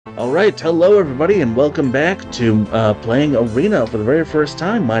Alright, hello everybody, and welcome back to playing Arena for the very first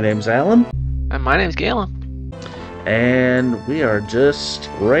time. My name's Alan. And my name's Galen. And we are just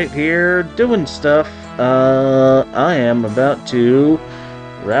right here doing stuff. I am about to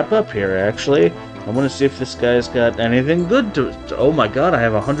wrap up here, actually. I want to see if this guy's got anything good to... Oh my god, I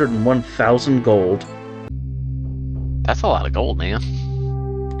have 101,000 gold. That's a lot of gold, man.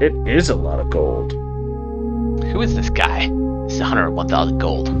 It is a lot of gold. Who is this guy? This is 101,000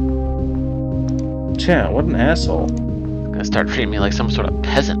 gold. Yeah, what an asshole. Gonna start treating me like some sort of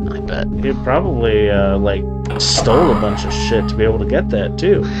peasant, I bet. He probably, stole a bunch of shit to be able to get that,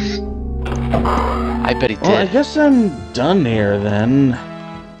 too. I bet he did. Well, I guess I'm done here, then.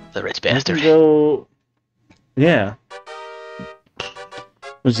 The rich bastard. Go... Yeah.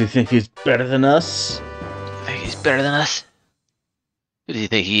 Does he think he's better than us? You think he's better than us? Who do you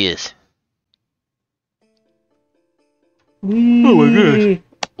think he is? Oh my goodness.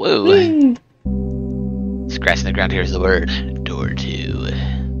 Whoa. Whee. Scratching the ground here is the word. Door 2.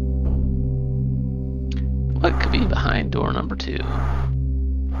 What could be behind door number 2?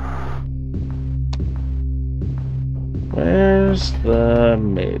 Where's the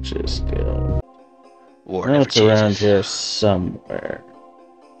Mage's Guild? War I know never it's around chooses. here somewhere.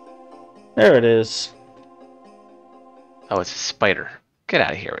 There it is. Oh, it's a spider. Get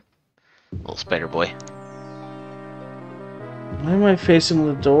out of here, little spider boy. Why am I facing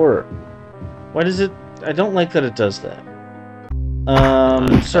the door? Why does it... I don't like that it does that.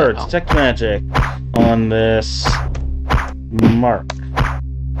 Sir, detect magic on this mark.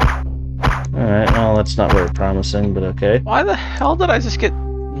 Alright, well, that's not very promising, but okay. Why the hell did I just get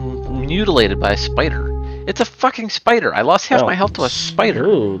mutilated by a spider? It's a fucking spider. I lost half my health to a spider.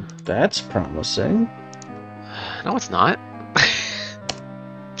 Ooh, that's promising. No, it's not.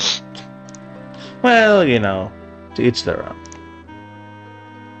 Well, you know, to each their own.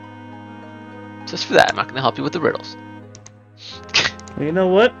 Just for that, I'm not going to help you with the riddles. Well, you know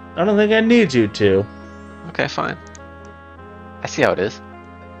what? I don't think I need you to. Okay, fine. I see how it is.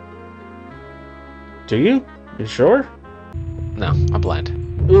 Do you? You sure? No, I'm blind.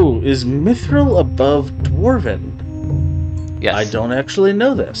 Ooh, is Mithril above Dwarven? Yes. I don't actually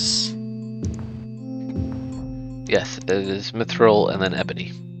know this. Yes, it is mithril and then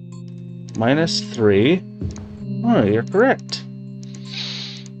ebony. -3. Oh, you're correct.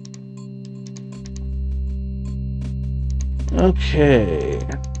 Okay.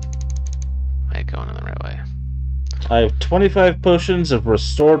 Am I going in the right way? I have 25 potions of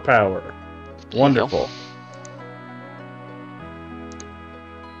restore power. There you Wonderful.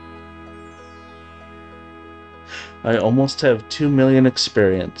 I almost have 2 million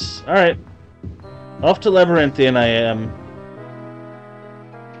experience. Alright. Off to Labyrinthian I am.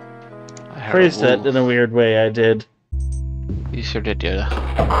 I heard Phrased a that wolf. in a weird way, I did. You sure did, Yoda.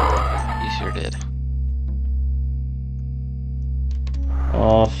 You sure did.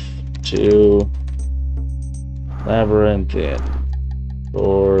 Off to Labyrinthian.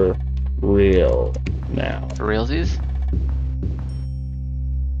 For real now. For realsies?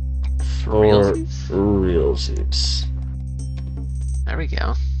 For For realsies? realsies. There we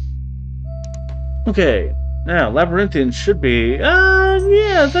go. Okay, now Labyrinthian should be,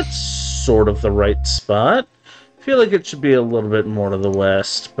 yeah, that's sort of the right spot. I feel like it should be a little bit more to the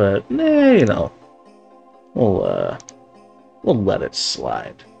west, but, you know, we'll let it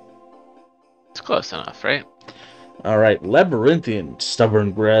slide. It's close enough, right? Alright, Labyrinthian.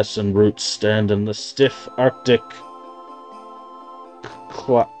 Stubborn grass and roots stand in the stiff Arctic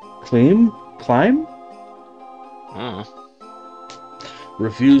climb? Mm.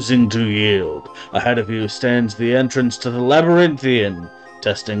 Refusing to yield. Ahead of you stands the entrance to the Labyrinthian,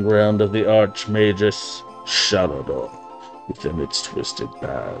 testing ground of the Archmagus Cyrodiil. Within its twisted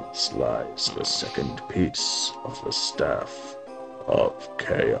paths lies the second piece of the Staff of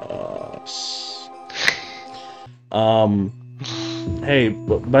Chaos. Hey,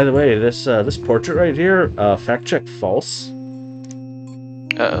 by the way, this portrait right here, fact check false.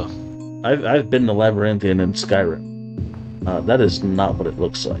 Uh-oh. I've been to Labyrinthian in Skyrim. That is not what it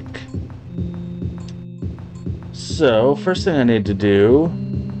looks like. So, first thing I need to do...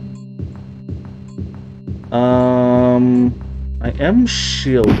 I am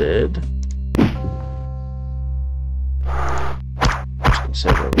shielded. Just gonna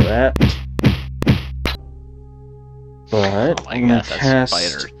save over that. But, Oh my I'm gonna God, that cast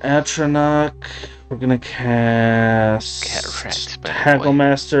spider. Atronach. We're gonna cast Cataract spider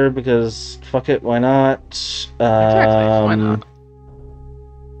Haggamaster because fuck it, why not? Exactly, why not?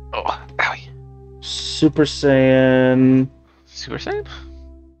 Oh, owie. Super Saiyan. Super Saiyan?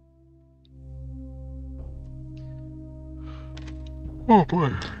 Oh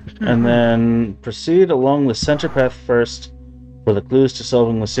boy. And then proceed along the center path first, where the clues to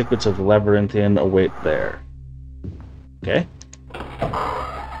solving the secrets of the labyrinthian await there. Okay.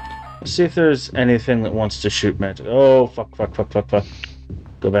 Let's see if there's anything that wants to shoot magic. Oh, fuck.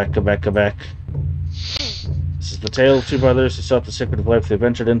 Go back. This is the tale of two brothers who sought the secret of life. They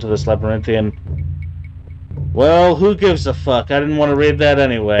ventured into this labyrinthian. Well, who gives a fuck? I didn't want to read that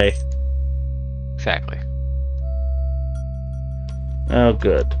anyway. Exactly. Oh,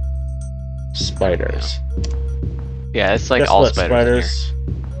 good. Spiders. Yeah, it's like Guess all what, spiders.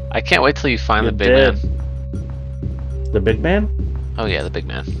 I can't wait till you find the big dead. man. The big man? Oh yeah, the big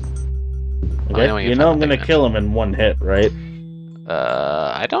man. Okay. You know I'm gonna kill him in one hit, right?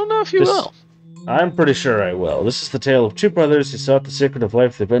 I don't know if you will. I'm pretty sure I will. This is the tale of two brothers who sought the secret of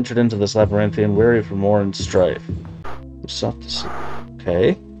life. They ventured into this labyrinthian, weary from war and strife. Who sought the secret?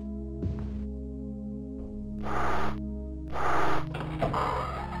 Okay.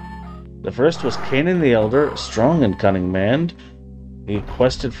 The first was Canaan the Elder, a strong and cunning man. He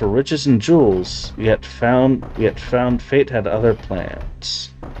quested for riches and jewels, yet found fate had other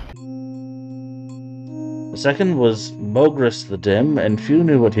plans. The second was Mogris the Dim, and few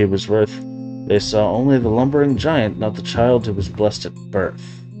knew what he was worth. They saw only the lumbering giant, not the child who was blessed at birth.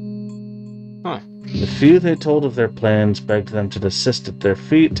 Huh. The few they told of their plans begged them to desist at their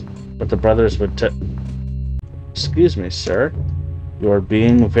feet, but the brothers would Excuse me, sir. You are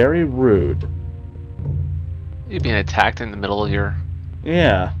being very rude. You're being attacked in the middle of your...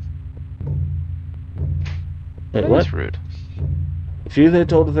 Yeah. Wait, That what? is rude. The few they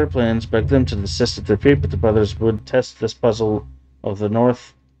told of their plans begged them to desist at their feet, but the brothers would test this puzzle of the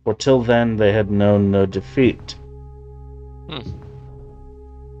north, for till then they had known no defeat.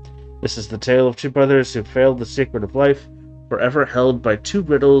 This is the tale of two brothers who failed the secret of life, forever held by two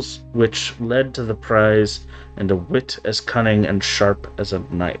riddles which led to the prize, and a wit as cunning and sharp as a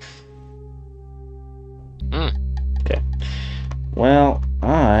knife. Okay. Well,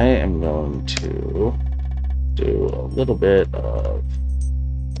 I am going to do a little bit of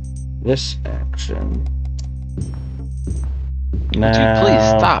this action. Would you please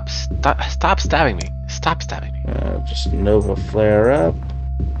stop stabbing me. Stop stabbing me. Just Nova Flare up.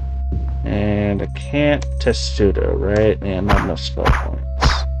 And I can't Testudo, right? Yeah, not enough spell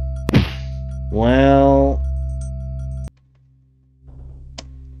points. Well...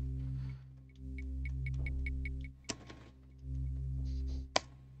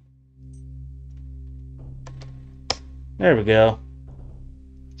 There we go.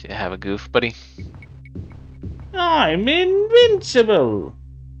 Do you have a goof, buddy? I'm invincible!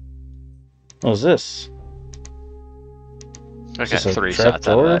 What was this? I got Just a 3 trap shots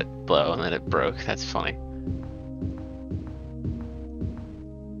out of door? that blow and then it broke. That's funny. How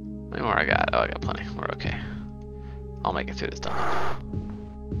many more I got? Oh, I got plenty. We're okay. I'll make it through this dungeon.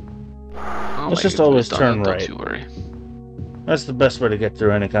 Let's just always turn right. Don't you worry. That's the best way to get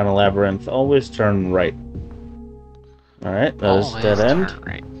through any kind of labyrinth. Always turn right. Alright, that is dead end. Turn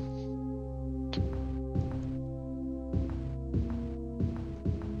right.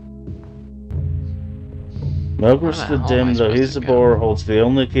 Mogris Where the the hell am I Dim, though supposed he's to a go? bore, holds the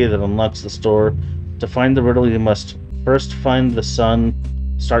only key that unlocks the store. To find the riddle, you must first find the sun.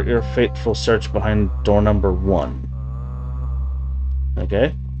 Start your fateful search behind door number 1. Okay?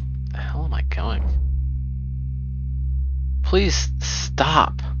 Where the hell am I going? Please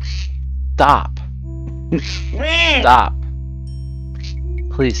stop. Stop. Stop.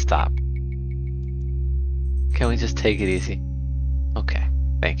 Please stop. Can we just take it easy? Okay,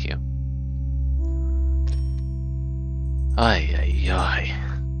 thank you. Ay, ay, ay.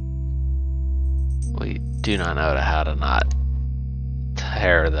 We do not know how to not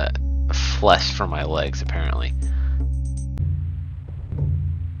tear the flesh from my legs, apparently.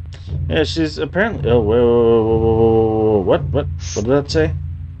 Yeah, she's apparently... Oh, whoa. What did that say?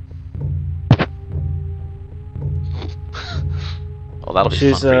 Well, that'll be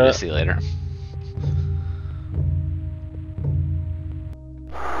fun for you to see later.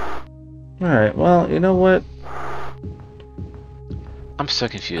 Alright, well, you know what? I'm so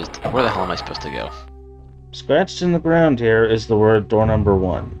confused. Where the hell am I supposed to go? Scratched in the ground here is the word door number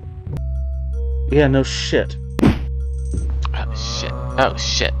 1. Yeah, no shit. Oh shit. Oh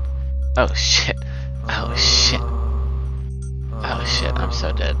shit. Oh shit. Oh shit. Oh shit, I'm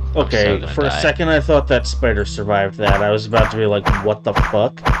so dead. Okay, I'm so for gonna die. a second I thought that spider survived that. I was about to be like, what the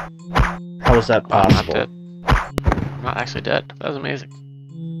fuck? How is that possible? I'm not dead. I'm not actually dead. That was amazing.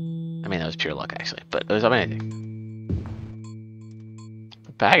 I mean, that was pure luck, actually, but it was amazing.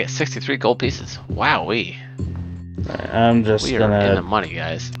 A bag of 63 gold pieces. Wowee. I'm just We are gonna... in the money,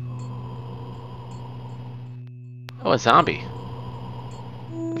 guys. Oh, a zombie.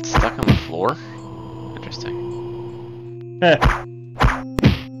 stuck on the floor? Interesting.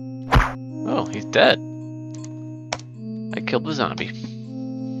 Oh, he's dead. I killed the zombie.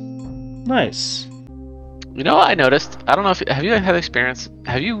 Nice. You know what I noticed? I don't know if have you had experience?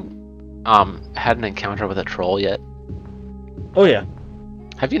 Have you had an encounter with a troll yet? Oh yeah.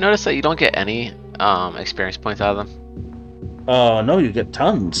 Have you noticed that you don't get any experience points out of them? No, you get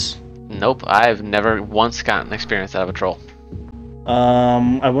tons. Nope, I've never once gotten experience out of a troll.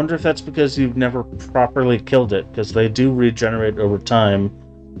 I wonder if that's because you've never properly killed it, because they do regenerate over time,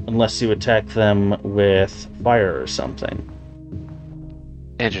 unless you attack them with fire or something.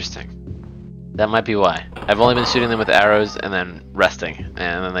 Interesting. That might be why. I've only been shooting them with arrows and then resting, and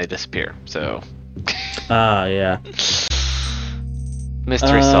then they disappear, so... Yeah.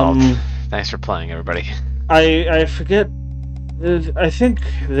 Mystery solved. Thanks for playing, everybody. I forget... I think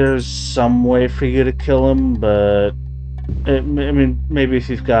there's some way for you to kill him, but... I mean, maybe if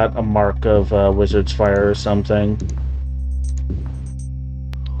you've got a mark of Wizard's Fire or something.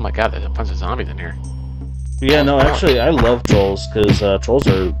 Oh my god, there's a bunch of zombies in here. Yeah, no, actually, I love trolls, because trolls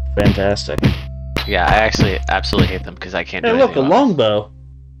are fantastic. Yeah, I actually absolutely hate them, because I can't do Hey, look, a longbow!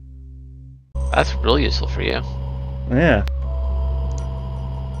 That's really useful for you. Yeah.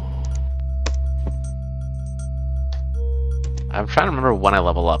 I'm trying to remember when I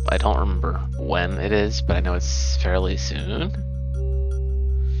level up. I don't remember when it is, but I know it's fairly soon.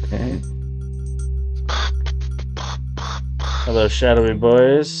 Okay. Hello, shadowy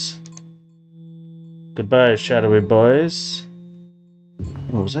boys. Goodbye, shadowy boys.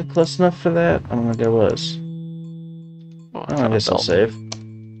 Oh, was I close enough for that? I don't think I was. Oh, I guess I'll save.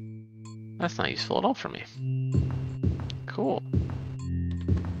 That's not useful at all for me. Cool.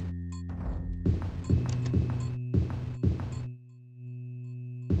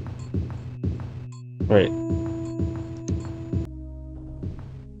 Wait.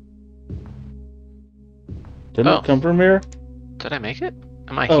 Didn't it come from here? Did I make it?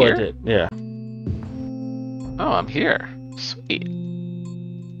 Am I here? here? Oh, I did, yeah. Oh, I'm here. Sweet.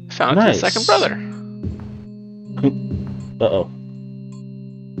 Found Nice. his second brother. Uh-oh.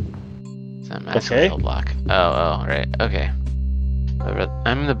 Is that massive hill block? Oh, right. Okay.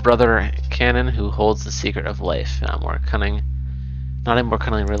 I'm the brother canon who holds the secret of life, not a more cunning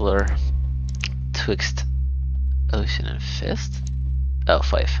riddler twixt ocean and fist? Oh,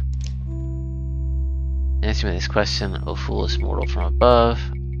 Fife. Answer me this question, O foolish mortal from above,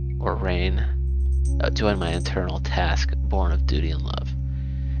 or rain, doing my eternal task, born of duty and love.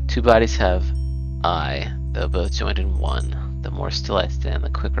 Two bodies have I, though both joined in one. The more still I stand,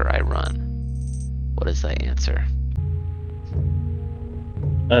 the quicker I run. What is thy answer?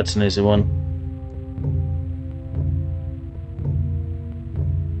 That's an easy one.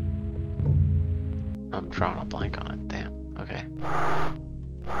 I'm drawing a blank on it. Damn. Okay.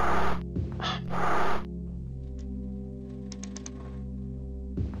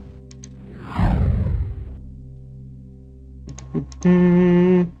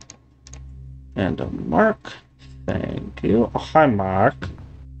 And a mark. Thank you. Oh, hi, Mark.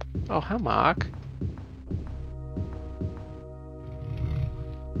 Oh, hi, Mark.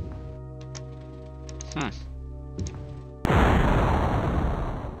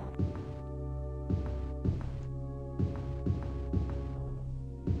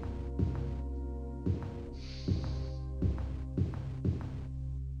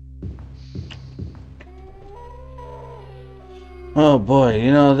 Oh boy,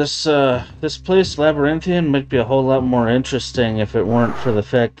 you know, this place, Labyrinthian, might be a whole lot more interesting if it weren't for the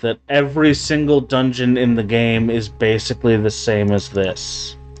fact that every single dungeon in the game is basically the same as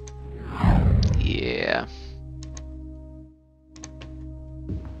this. Yeah.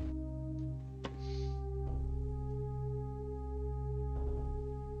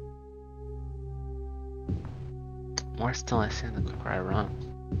 More still I stand, the quicker I run.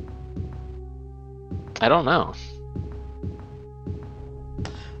 I don't know.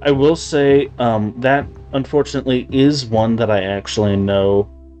 I will say that unfortunately is one that I actually know.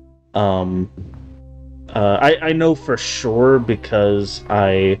 I know for sure because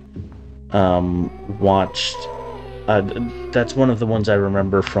I watched. That's one of the ones I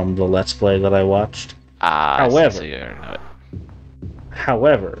remember from the Let's Play that I watched. However, so you already know it.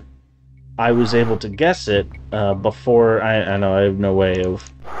 However, I was able to guess it before. I know I have no way of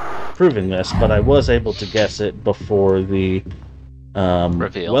proving this, but I was able to guess it before the.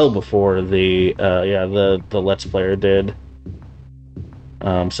 Reveal. Well before the Let's Player did.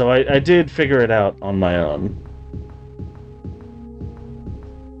 So I did figure it out on my own.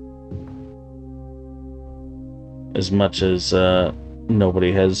 As much as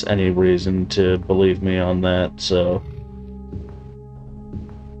nobody has any reason to believe me on that, so...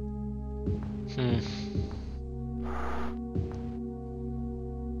 Hmm.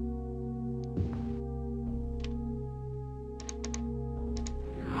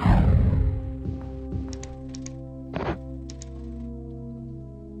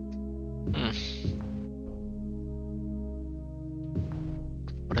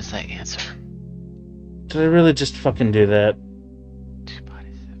 What is that answer? Did I really just fucking do that? 2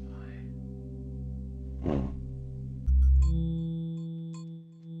 bodies have Hmm.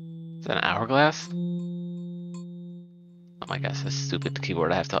 Is that an hourglass? Oh my gosh, this stupid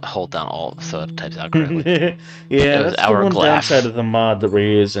keyboard. I have to hold down all so it types out correctly. Yeah, It was that's the one hourglass. downside of the mod that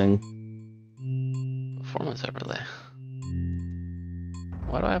we're using. Performance overlay.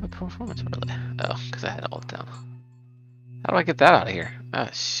 Why do I have a performance overlay? Oh, because I had it all down. How do I get that out of here? Ah,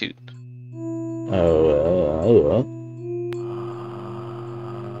 shoot. Oh.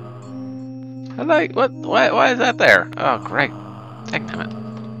 How did I? What? Why is that there? Oh, great. Dang it.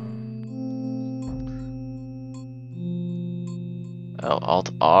 Oh, Alt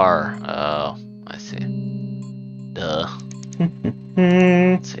R. Oh, I see. Duh.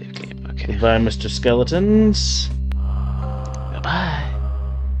 Save game. Okay. Goodbye, Mr. Skeletons. Goodbye.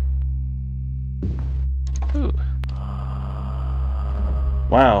 Ooh.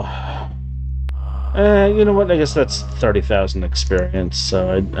 Wow. You know what? I guess that's 30,000 experience,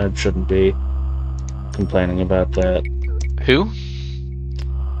 so I shouldn't be complaining about that. Who?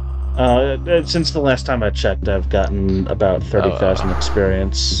 Since the last time I checked, I've gotten about 30,000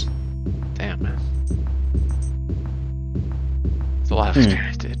 experience. Damn, man. That's a lot of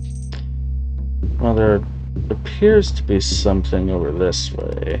experience, dude. Well, there appears to be something over this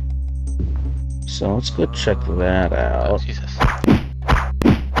way. So let's go check that Oh, out. Jesus.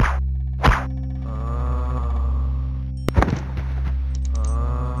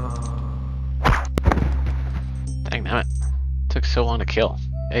 Dang, damn it. Took so long to kill.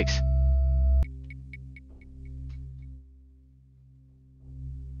 Yikes.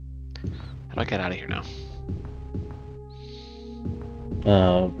 How do I get out of here now?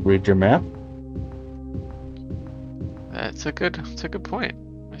 Read your map. That's a good point.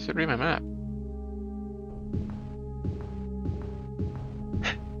 I should read my map.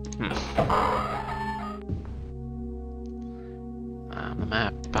 I'm the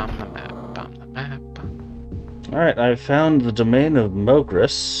map. Alright, I found the domain of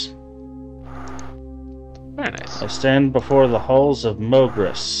Mogris. Very nice. I stand before the halls of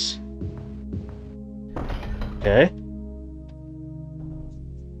Mogris. Okay.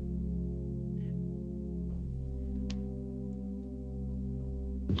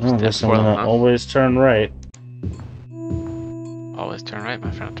 Oh, I guess I'm gonna always turn right. Always turn right,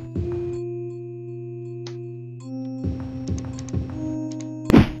 my friend.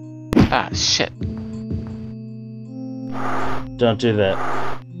 Ah, shit. Don't do that.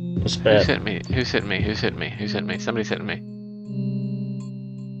 It's bad. Who's hit me? Who's hit me? Who's hit me? Who's hit me? Somebody's hitting me.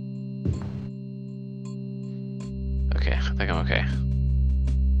 Okay, I think I'm okay.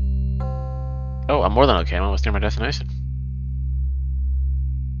 Oh, I'm more than okay. I'm almost near my destination.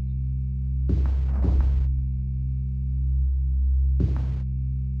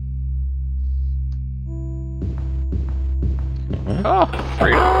 Oh,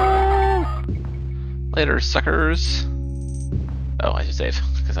 freedom! Later, suckers. Oh, I should save,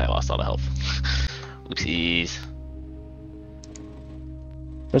 because I lost all the health. Oopsies.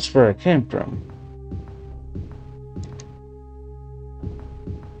 That's where I came from.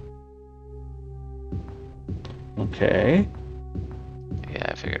 Okay. Yeah,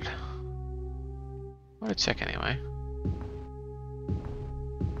 I figured. I want to check anyway.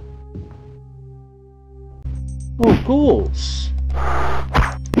 Oh, ghouls.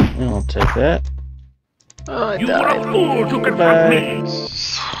 I'll take that. Oh, I You died. are a fool to confront me.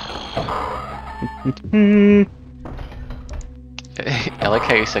 I like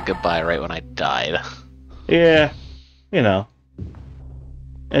how you said goodbye right when I died. Yeah, you know,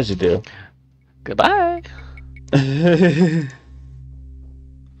 as you do. Goodbye.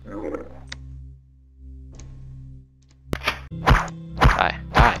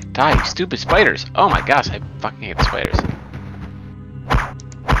 Die, you stupid spiders! Oh my gosh, I fucking hate the spiders.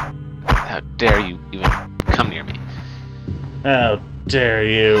 How dare you even come near me? How dare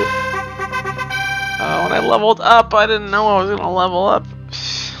you? Oh, when I leveled up, I didn't know I was gonna level up.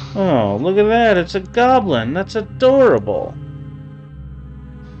 Oh, look at that! It's a goblin. That's adorable.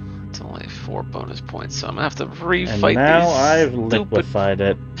 It's only 4 bonus points, so I'm gonna have to refight And now these I've stupid... liquefied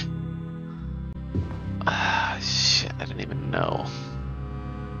it. Ah, shit, I didn't even know.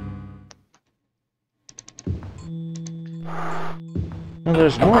 Well,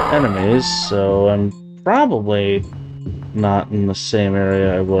 there's more enemies, so I'm probably not in the same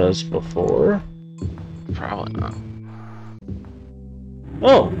area I was before. Probably not.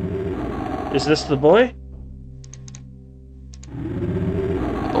 Oh! Is this the boy?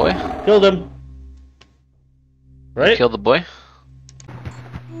 Boy? Killed him! Right? Killed the boy?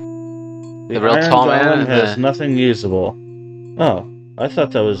 The real Iron tall man Golem and has the- nothing usable. Oh, I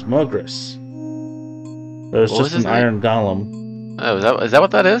thought that was Mogris. That was What was just his an name? Iron Golem. Oh, is that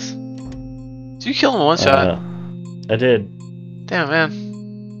what that is? Did you kill him in one shot? I did. Damn, man.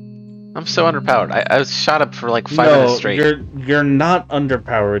 I'm so underpowered. I was shot up for like 5 minutes straight. You're not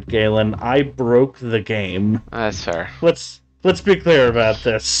underpowered, Galen. I broke the game. That's fair. Let's be clear about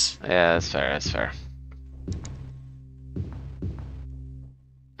this. Yeah, that's fair. That's fair.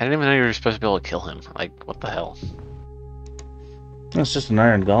 I didn't even know you were supposed to be able to kill him. Like, what the hell? That's just an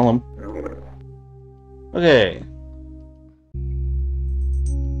Iron Golem. Okay.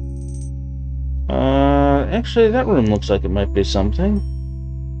 Actually, that room looks like it might be something.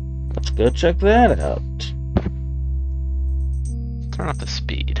 Let's go check that out. Turn off the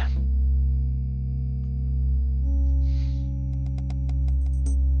speed.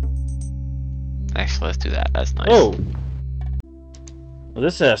 Actually, let's do that. That's nice. Oh! Well,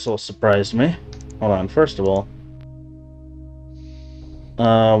 this asshole surprised me. Hold on, first of all.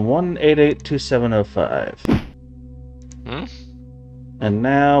 1882705. Hmm? And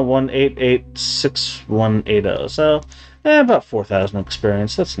now 1886180. So, about 4,000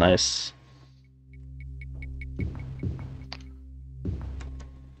 experience. That's nice.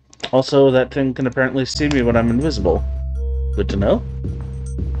 Also, that thing can apparently see me when I'm invisible. Good to know.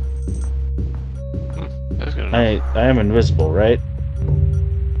 That's good enough. I am invisible, right?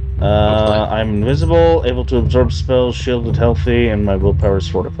 I'm invisible, able to absorb spells, shielded, healthy, and my willpower is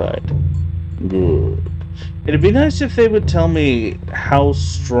fortified. Good. It'd be nice if they would tell me how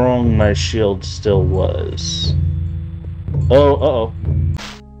strong my shield still was. Oh, uh-oh.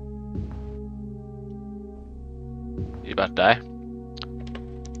 You about to die?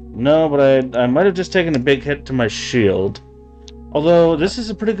 No, but I might have just taken a big hit to my shield. Although, this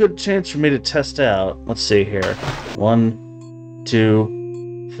is a pretty good chance for me to test out. Let's see here. 1,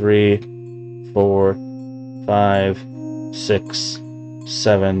 2, 3, 4, 5, 6,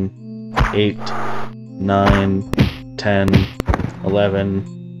 7, 8, 9, 10, 11,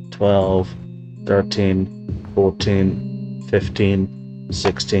 12, 13, 14, 15,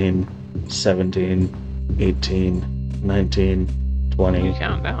 16, 17, 18, 19, 20,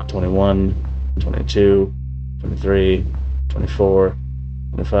 Count down. 21, 22, 23, 24,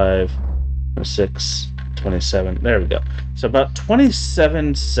 25, 26, 27. There we go. So about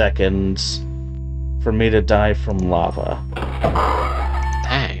 27 seconds for me to die from lava.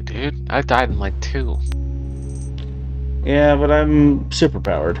 Dang, dude. I died in like 2. Yeah, but I'm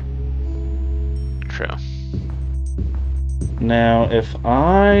superpowered. True. Now, if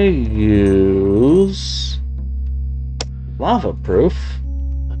I use lava proof,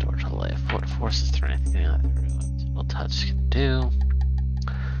 The door to life. What forces through anything out through it? Little touch can do.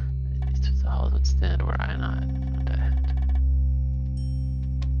 These two halls would stand where I not.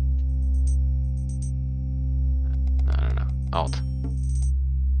 No. Alt.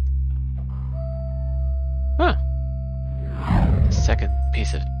 Huh. The second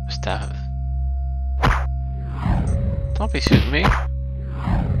piece of staff. Don't be shooting me.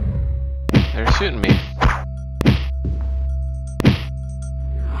 They're shooting me.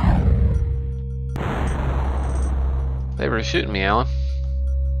 They were shooting me, Alan.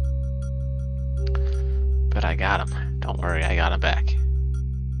 But I got him. Don't worry, I got him back.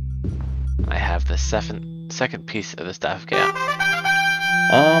 I have the second piece of the Staff of Chaos.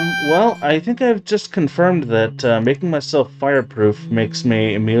 Well, I think I've just confirmed that making myself fireproof makes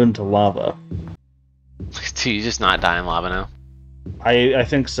me immune to lava. Do you just not die in lava now? I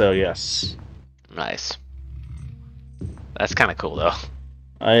think so, yes. Nice. That's kind of cool, though.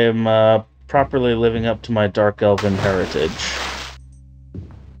 I am, properly living up to my Dark Elven heritage.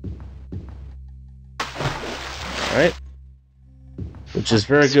 Alright. Which is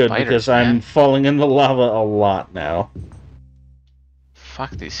very good, Spiders, because man. I'm falling into lava a lot now.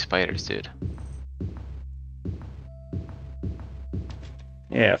 Fuck these spiders, dude.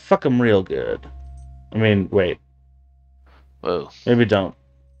 Yeah, fuck them real good. I mean, wait. Whoa. Maybe don't.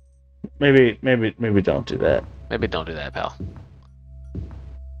 Maybe don't do that. Maybe don't do that, pal.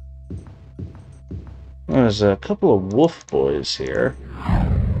 There's a couple of wolf boys here.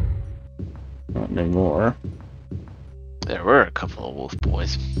 Not anymore. There were a couple of wolf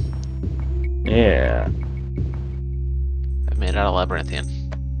boys. Yeah. I made it out of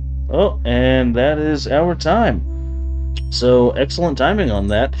Labyrinthian. Oh, and that is our time. So, excellent timing on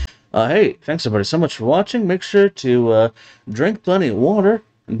that. Hey, thanks everybody so much for watching. Make sure to drink plenty of water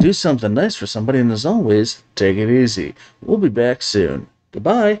and do something nice for somebody. And as always, take it easy. We'll be back soon.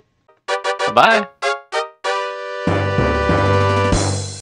 Goodbye. Bye.